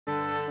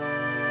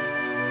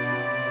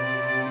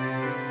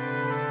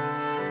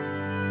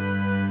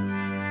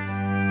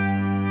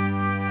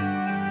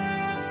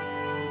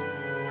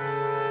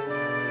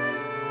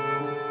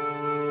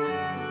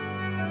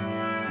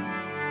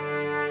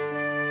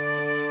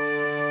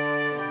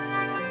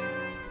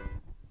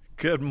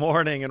Good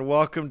morning and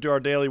welcome to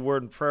our daily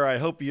word and prayer. I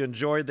hope you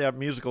enjoyed that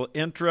musical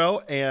intro,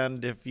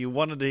 and if you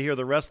wanted to hear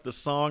the rest of the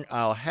song,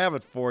 I'll have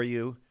it for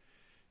you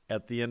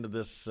at the end of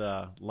this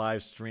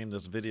live stream,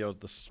 this video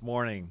this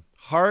morning.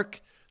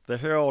 Hark the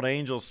Herald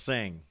Angels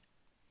Sing.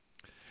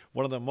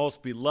 One of the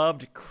most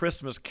beloved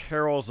Christmas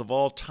carols of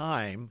all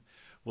time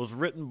was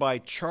written by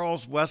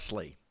Charles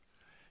Wesley.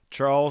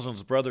 Charles and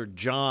his brother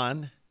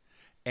John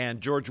and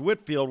George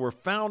Whitefield were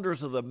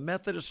founders of the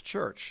Methodist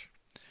Church.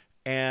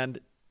 And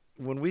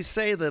when we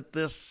say that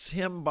this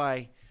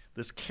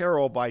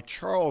carol by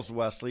Charles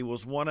Wesley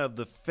was one of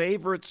the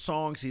favorite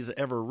songs he's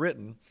ever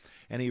written,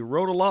 and he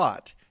wrote a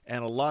lot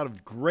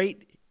of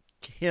great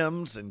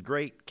hymns and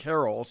great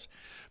carols,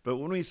 but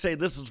when we say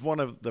this is one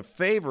of the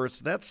favorites,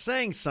 that's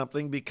saying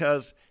something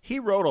because he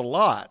wrote a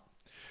lot.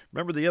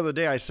 Remember the other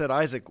day I said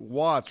Isaac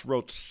Watts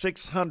wrote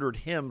 600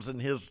 hymns in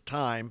his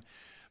time,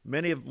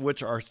 many of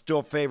which are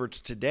still favorites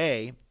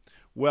today.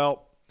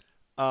 Well,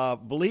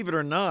 believe it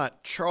or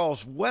not,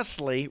 Charles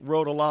Wesley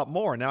wrote a lot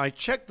more. Now, I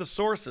checked the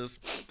sources,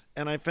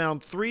 and I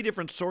found three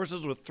different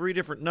sources with three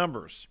different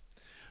numbers.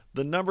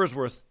 The numbers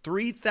were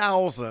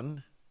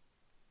 3,000,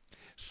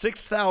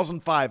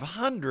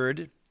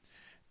 6,500,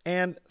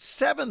 and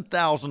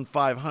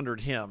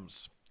 7,500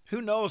 hymns. Who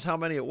knows how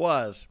many it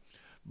was?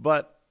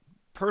 But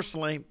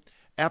personally,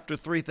 after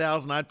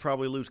 3,000, I'd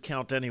probably lose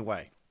count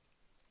anyway.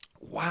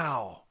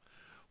 Wow.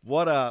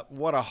 What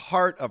a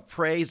heart of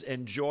praise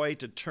and joy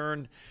to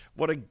turn.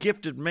 What a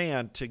gifted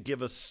man to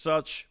give us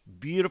such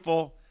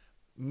beautiful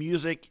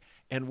music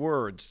and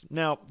words.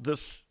 Now,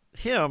 this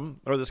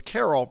hymn, or this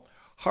carol,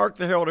 Hark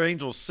the Herald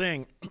Angels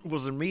Sing,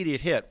 was an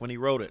immediate hit when he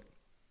wrote it.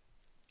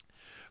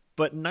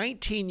 But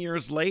 19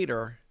 years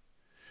later,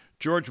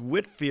 George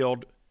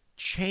Whitefield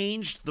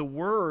changed the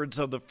words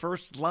of the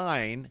first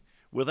line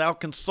without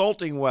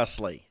consulting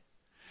Wesley.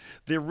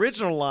 The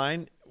original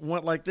line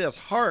went like this: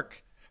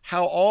 Hark,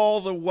 how all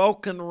the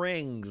welkin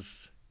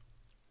rings.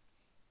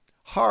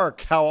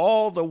 Hark, how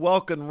all the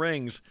welkin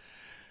rings.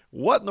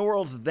 What in the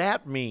world does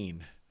that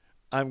mean?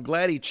 I'm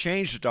glad he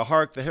changed it to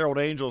Hark the Herald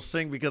Angels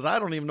Sing, because I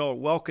don't even know what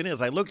welkin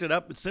is. I looked it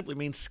up. It simply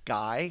means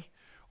sky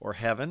or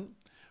heaven.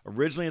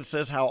 Originally it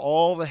says how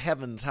all the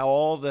heavens, how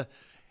all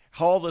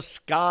the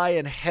sky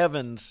and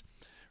heavens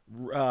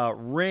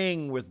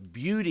ring with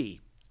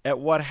beauty at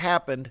what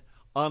happened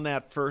on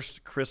that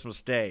first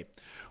Christmas day.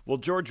 Well,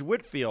 George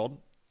Whitefield,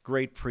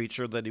 great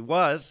preacher that he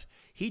was,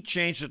 he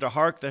changed it to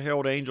Hark the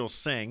Herald Angels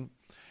Sing,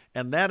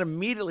 and that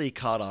immediately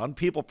caught on.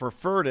 People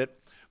preferred it.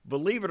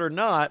 Believe it or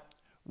not,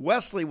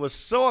 Wesley was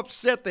so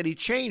upset that he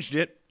changed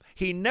it,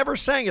 he never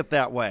sang it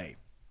that way.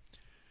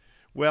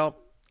 Well,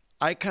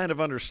 I kind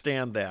of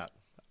understand that.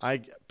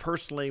 I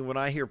personally, when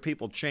I hear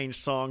people change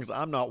songs,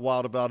 I'm not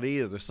wild about it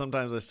either.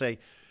 Sometimes I say,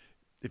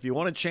 if you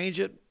want to change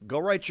it, go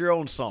write your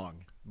own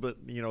song. But,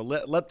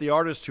 let the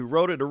artist who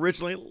wrote it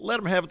originally, let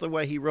him have it the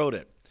way he wrote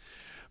it.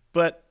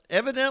 But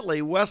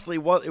evidently, Wesley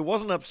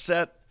wasn't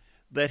upset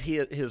that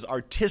his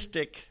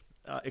artistic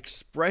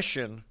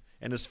expression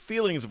and his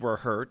feelings were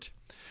hurt,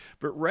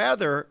 but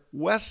rather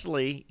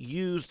Wesley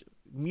used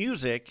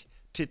music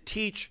to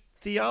teach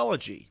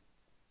theology.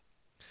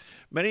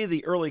 Many of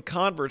the early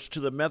converts to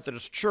the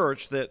Methodist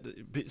Church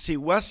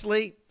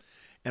Wesley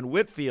and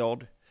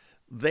Whitefield,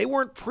 they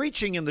weren't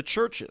preaching in the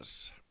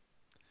churches.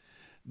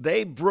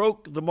 They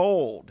broke the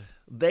mold.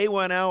 They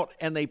went out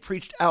and they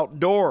preached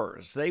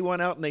outdoors. They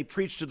went out and they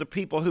preached to the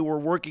people who were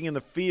working in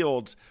the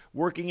fields,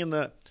 working in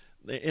the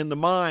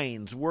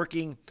mines,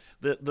 working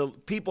the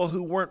people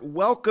who weren't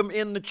welcome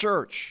in the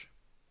church.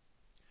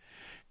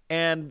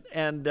 And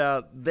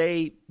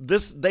they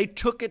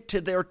took it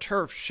to their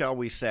turf, shall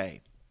we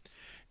say.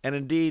 And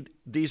indeed,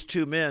 these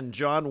two men,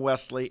 John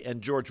Wesley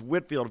and George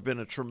Whitefield, have been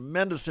a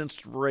tremendous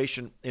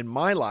inspiration in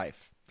my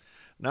life.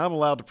 Now, I'm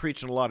allowed to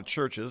preach in a lot of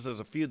churches. There's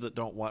a few that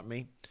don't want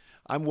me.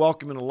 I'm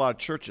welcome in a lot of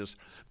churches.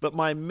 But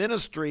my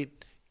ministry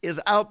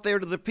is out there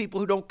to the people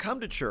who don't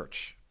come to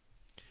church.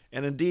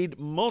 And indeed,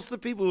 most of the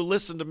people who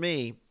listen to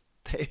me,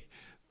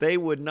 they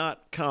would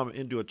not come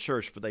into a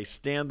church, but they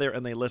stand there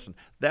and they listen.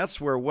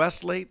 That's where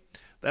Wesley,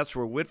 that's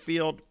where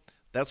Whitefield,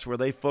 that's where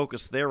they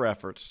focus their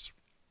efforts.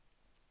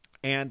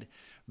 And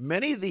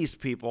many of these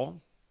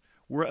people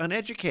were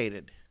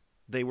uneducated.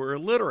 They were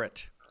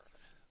illiterate.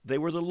 They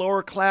were the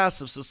lower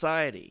class of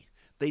society.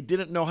 They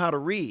didn't know how to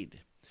read.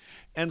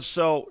 And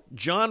so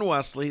John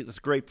Wesley, this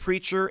great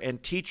preacher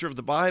and teacher of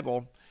the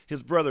Bible,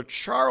 his brother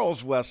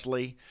Charles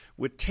Wesley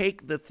would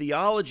take the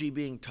theology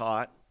being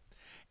taught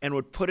and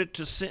would put it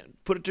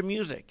to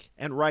music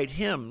and write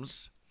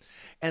hymns.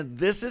 And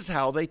this is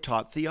how they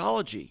taught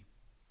theology.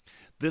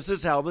 This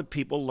is how the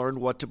people learned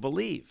what to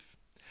believe.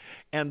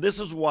 And this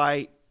is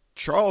why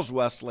Charles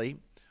Wesley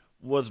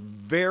was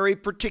very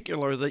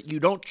particular that you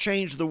don't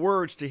change the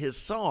words to his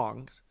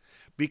songs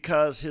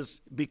because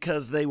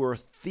they were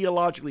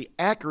theologically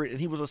accurate, and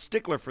he was a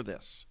stickler for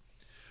this.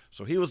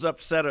 So he was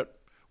upset at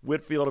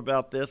Whitefield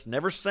about this,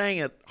 never sang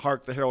it,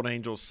 Hark the Herald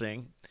Angels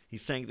Sing. He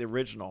sang the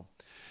original.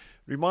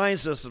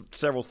 Reminds us of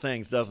several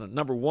things, doesn't it?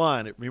 Number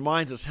one, it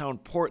reminds us how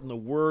important the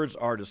words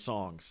are to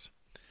songs.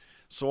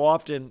 So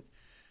often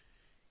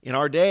In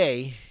our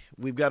day,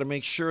 we've got to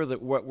make sure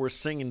that what we're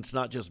singing is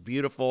not just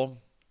beautiful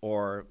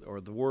or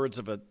the words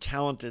of a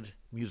talented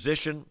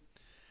musician,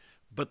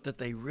 but that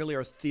they really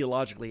are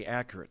theologically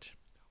accurate.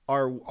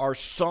 Our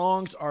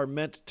songs are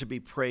meant to be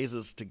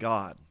praises to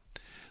God.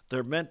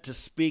 They're meant to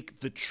speak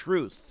the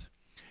truth.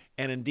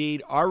 And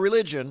indeed, our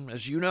religion,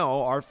 as you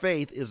know, our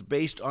faith is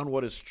based on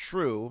what is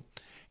true,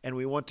 and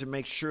we want to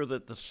make sure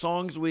that the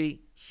songs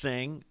we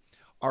sing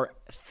are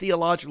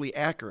theologically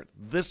accurate.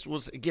 This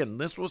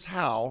was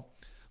how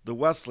the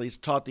Wesleys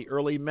taught the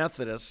early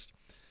Methodists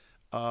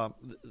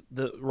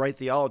the right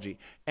theology.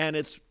 And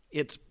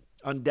it's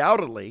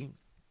undoubtedly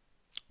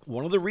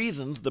one of the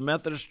reasons the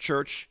Methodist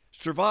Church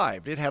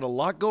survived. It had a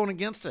lot going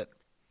against it.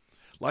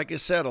 Like I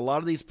said, a lot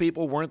of these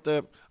people weren't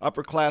the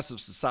upper class of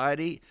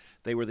society.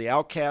 They were the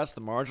outcasts,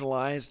 the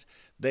marginalized.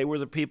 They were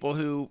the people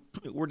who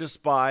were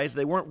despised.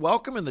 They weren't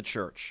welcome in the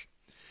church.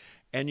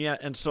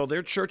 And so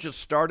their churches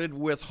started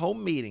with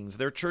home meetings.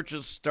 Their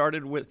churches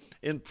started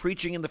in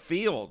preaching in the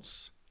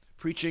fields,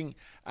 preaching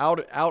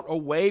out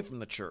away from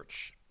the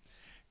church.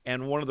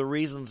 And one of the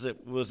reasons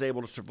it was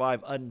able to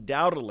survive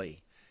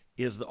undoubtedly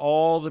is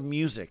all the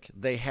music.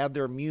 They had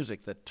their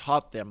music that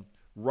taught them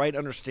right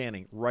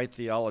understanding, right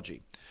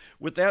theology.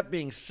 With that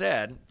being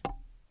said,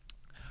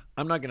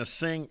 I'm not going to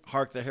sing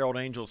Hark the Herald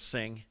Angels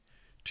Sing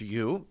to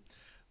you.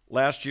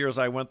 Last year, as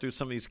I went through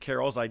some of these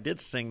carols, I did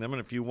sing them. And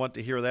if you want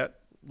to hear that,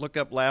 look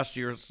up last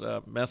year's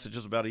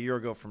messages about a year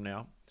ago from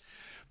now.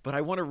 But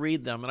I want to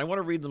read them, and I want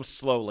to read them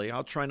slowly.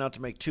 I'll try not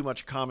to make too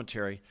much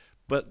commentary.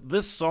 But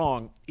this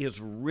song is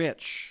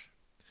rich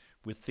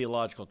with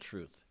theological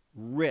truth.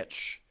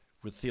 Rich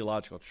with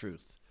theological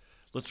truth.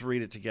 Let's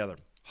read it together.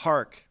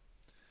 Hark,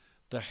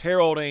 the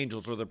herald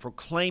angels or the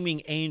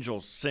proclaiming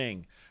angels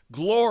sing,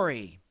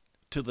 glory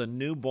to the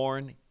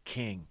newborn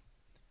King.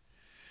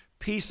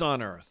 Peace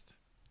on earth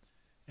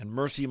and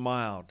mercy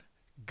mild,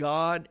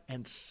 God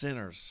and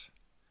sinners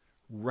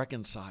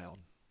reconciled.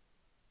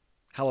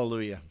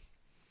 Hallelujah.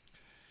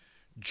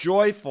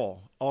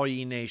 Joyful, all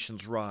ye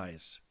nations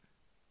rise.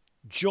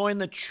 Join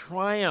the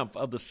triumph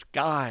of the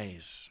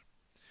skies.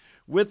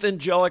 With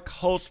angelic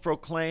hosts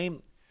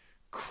proclaim,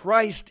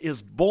 Christ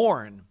is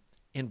born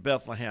in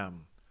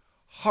Bethlehem.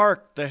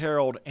 Hark, the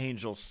herald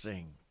angels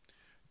sing.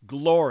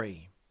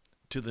 Glory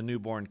to the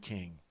newborn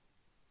King.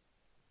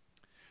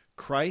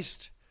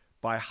 Christ,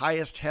 by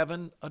highest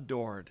heaven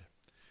adored.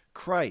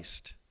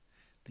 Christ,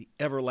 the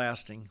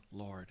everlasting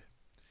Lord.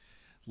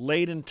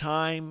 Late in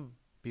time,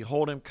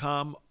 behold him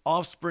come,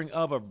 offspring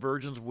of a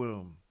virgin's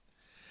womb.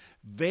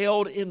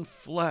 Veiled in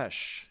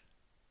flesh,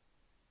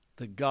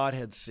 the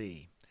Godhead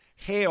see.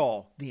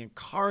 Hail the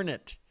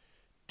incarnate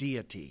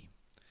deity,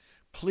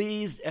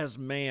 pleased as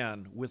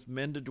man with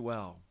men to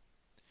dwell.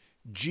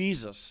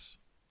 Jesus,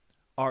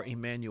 our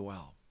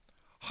Emmanuel.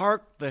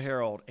 Hark, the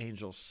herald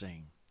angels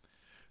sing.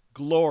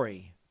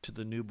 Glory to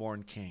the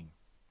newborn King.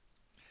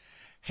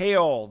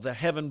 Hail the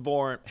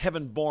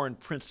heaven-born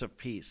Prince of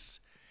Peace.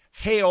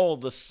 Hail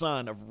the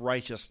Son of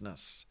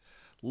Righteousness.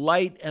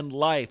 Light and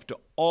life to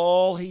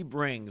all he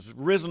brings,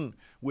 risen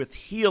with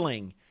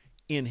healing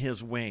in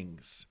his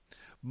wings.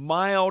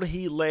 Mild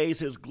he lays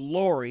his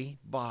glory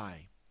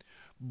by.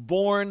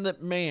 Born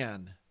that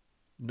man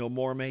no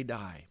more may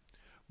die.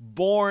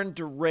 Born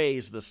to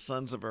raise the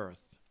sons of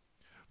earth.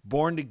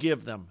 Born to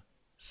give them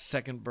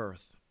second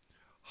birth.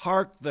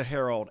 Hark, the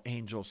herald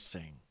angels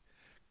sing.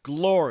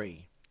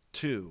 Glory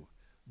to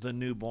the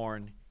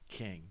newborn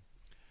King.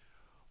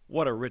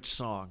 What a rich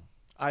song.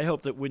 I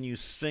hope that when you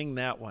sing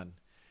that one,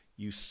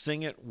 you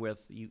sing it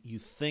with, you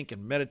think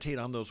and meditate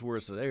on those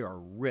words, that they are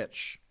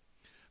rich.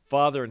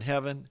 Father in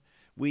heaven,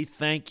 we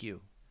thank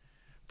you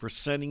for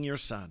sending your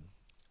Son.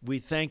 We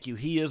thank you.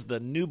 He is the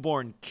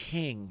newborn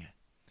King.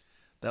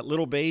 That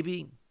little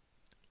baby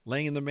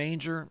laying in the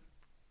manger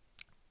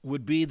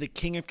would be the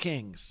King of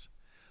Kings,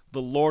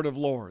 the Lord of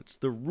Lords,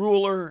 the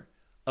ruler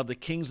of the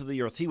kings of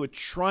the earth. He would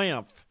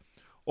triumph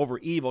over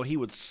evil. He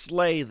would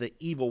slay the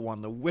evil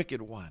one, the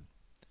wicked one.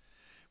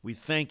 We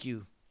thank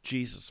you,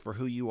 Jesus, for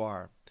who you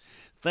are.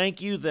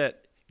 Thank you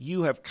that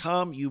you have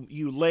come.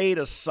 You laid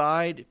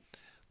aside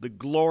the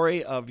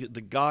glory of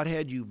the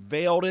Godhead. You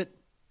veiled it,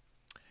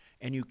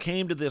 and you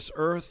came to this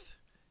earth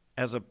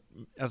as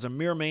a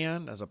mere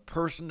man, as a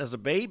person, as a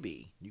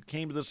baby. You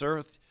came to this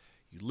earth.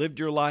 You lived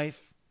your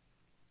life.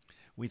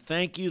 We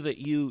thank you that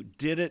you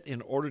did it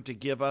in order to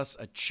give us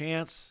a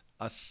chance,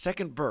 a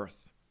second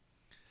birth.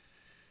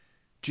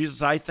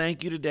 Jesus, I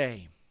thank you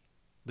today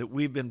that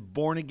we've been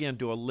born again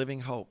to a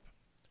living hope.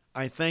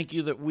 I thank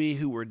you that we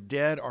who were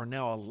dead are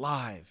now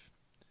alive.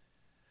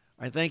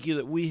 I thank you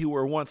that we who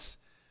were once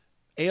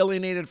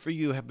alienated for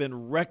you have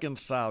been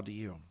reconciled to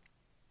you.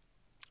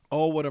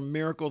 Oh, what a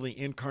miracle, the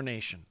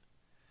incarnation.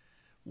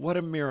 What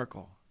a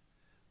miracle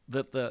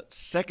that the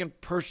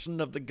second person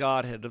of the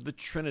Godhead, of the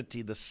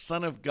Trinity, the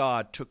Son of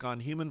God, took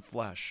on human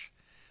flesh,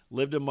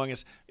 lived among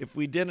us. If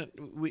we didn't,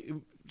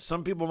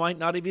 some people might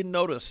not have even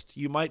noticed.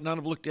 You might not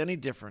have looked any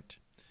different.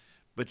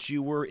 But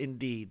you were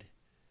indeed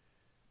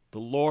the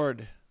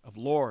Lord of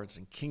Lords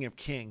and King of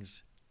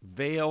Kings,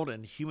 veiled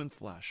in human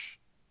flesh.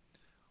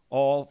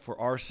 all for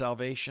our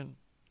salvation.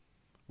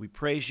 We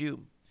praise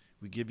you.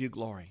 We give you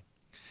glory.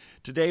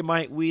 Today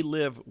might we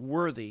live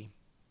worthy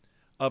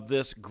of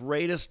this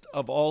greatest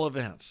of all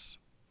events.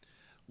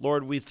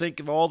 Lord, we think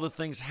of all the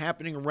things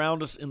happening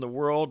around us in the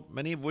world,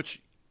 many of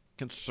which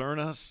concern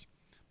us,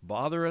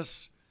 bother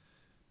us,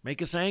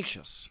 make us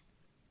anxious.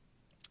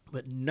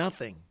 But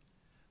nothing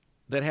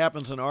that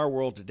happens in our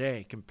world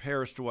today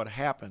compares to what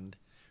happened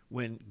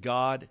when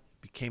God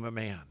became a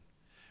man,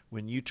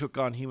 when you took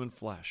on human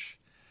flesh.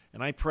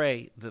 And I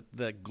pray that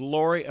the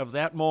glory of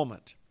that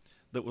moment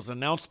that was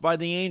announced by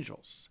the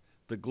angels,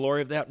 the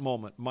glory of that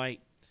moment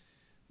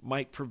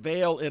might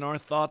prevail in our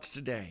thoughts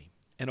today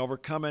and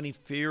overcome any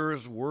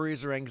fears,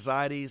 worries, or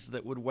anxieties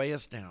that would weigh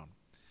us down.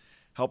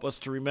 Help us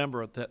to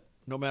remember that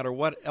no matter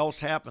what else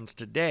happens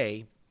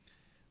today,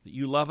 that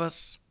you love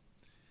us.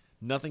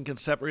 Nothing can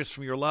separate us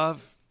from your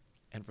love.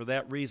 And for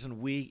that reason,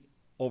 we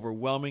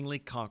overwhelmingly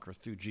conquer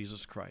through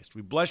Jesus Christ.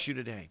 We bless you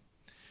today.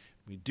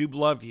 We do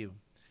love you.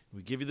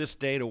 We give you this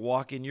day to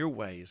walk in your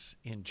ways.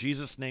 In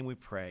Jesus' name we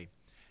pray.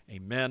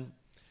 Amen,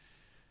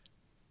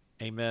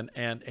 amen,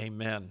 and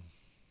amen.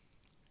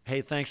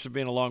 Hey, thanks for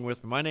being along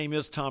with me. My name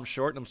is Tom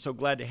Short, and I'm so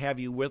glad to have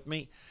you with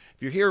me.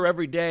 If you're here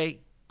every day,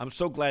 I'm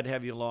so glad to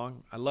have you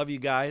along. I love you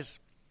guys.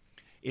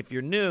 If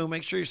you're new,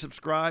 make sure you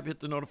subscribe, hit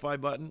the notify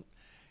button,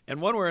 and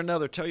one way or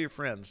another, tell your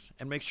friends,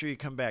 and make sure you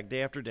come back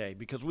day after day,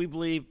 because we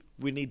believe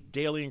we need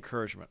daily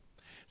encouragement.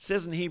 It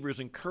says in Hebrews,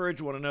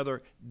 encourage one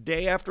another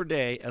day after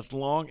day, as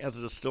long as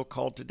it is still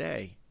called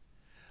today,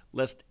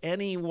 lest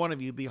any one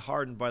of you be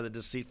hardened by the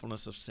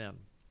deceitfulness of sin.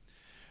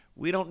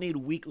 We don't need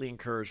weekly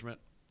encouragement.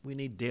 We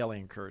need daily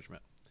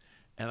encouragement.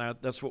 And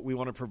that's what we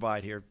want to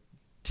provide here.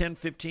 10,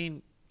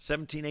 15,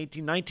 17,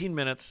 18, 19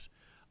 minutes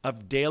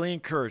of daily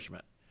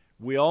encouragement.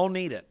 We all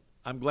need it.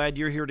 I'm glad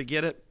you're here to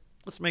get it.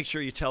 Let's make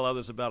sure you tell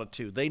others about it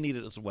too. They need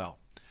it as well.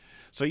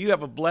 So you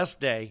have a blessed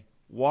day.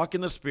 Walk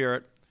in the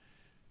Spirit.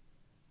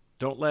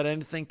 Don't let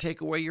anything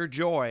take away your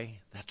joy.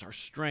 That's our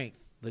strength.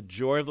 The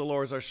joy of the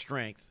Lord is our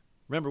strength.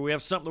 Remember, we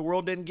have something the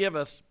world didn't give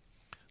us.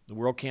 The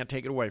world can't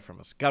take it away from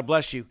us. God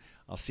bless you.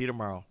 I'll see you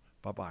tomorrow.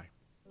 Bye-bye.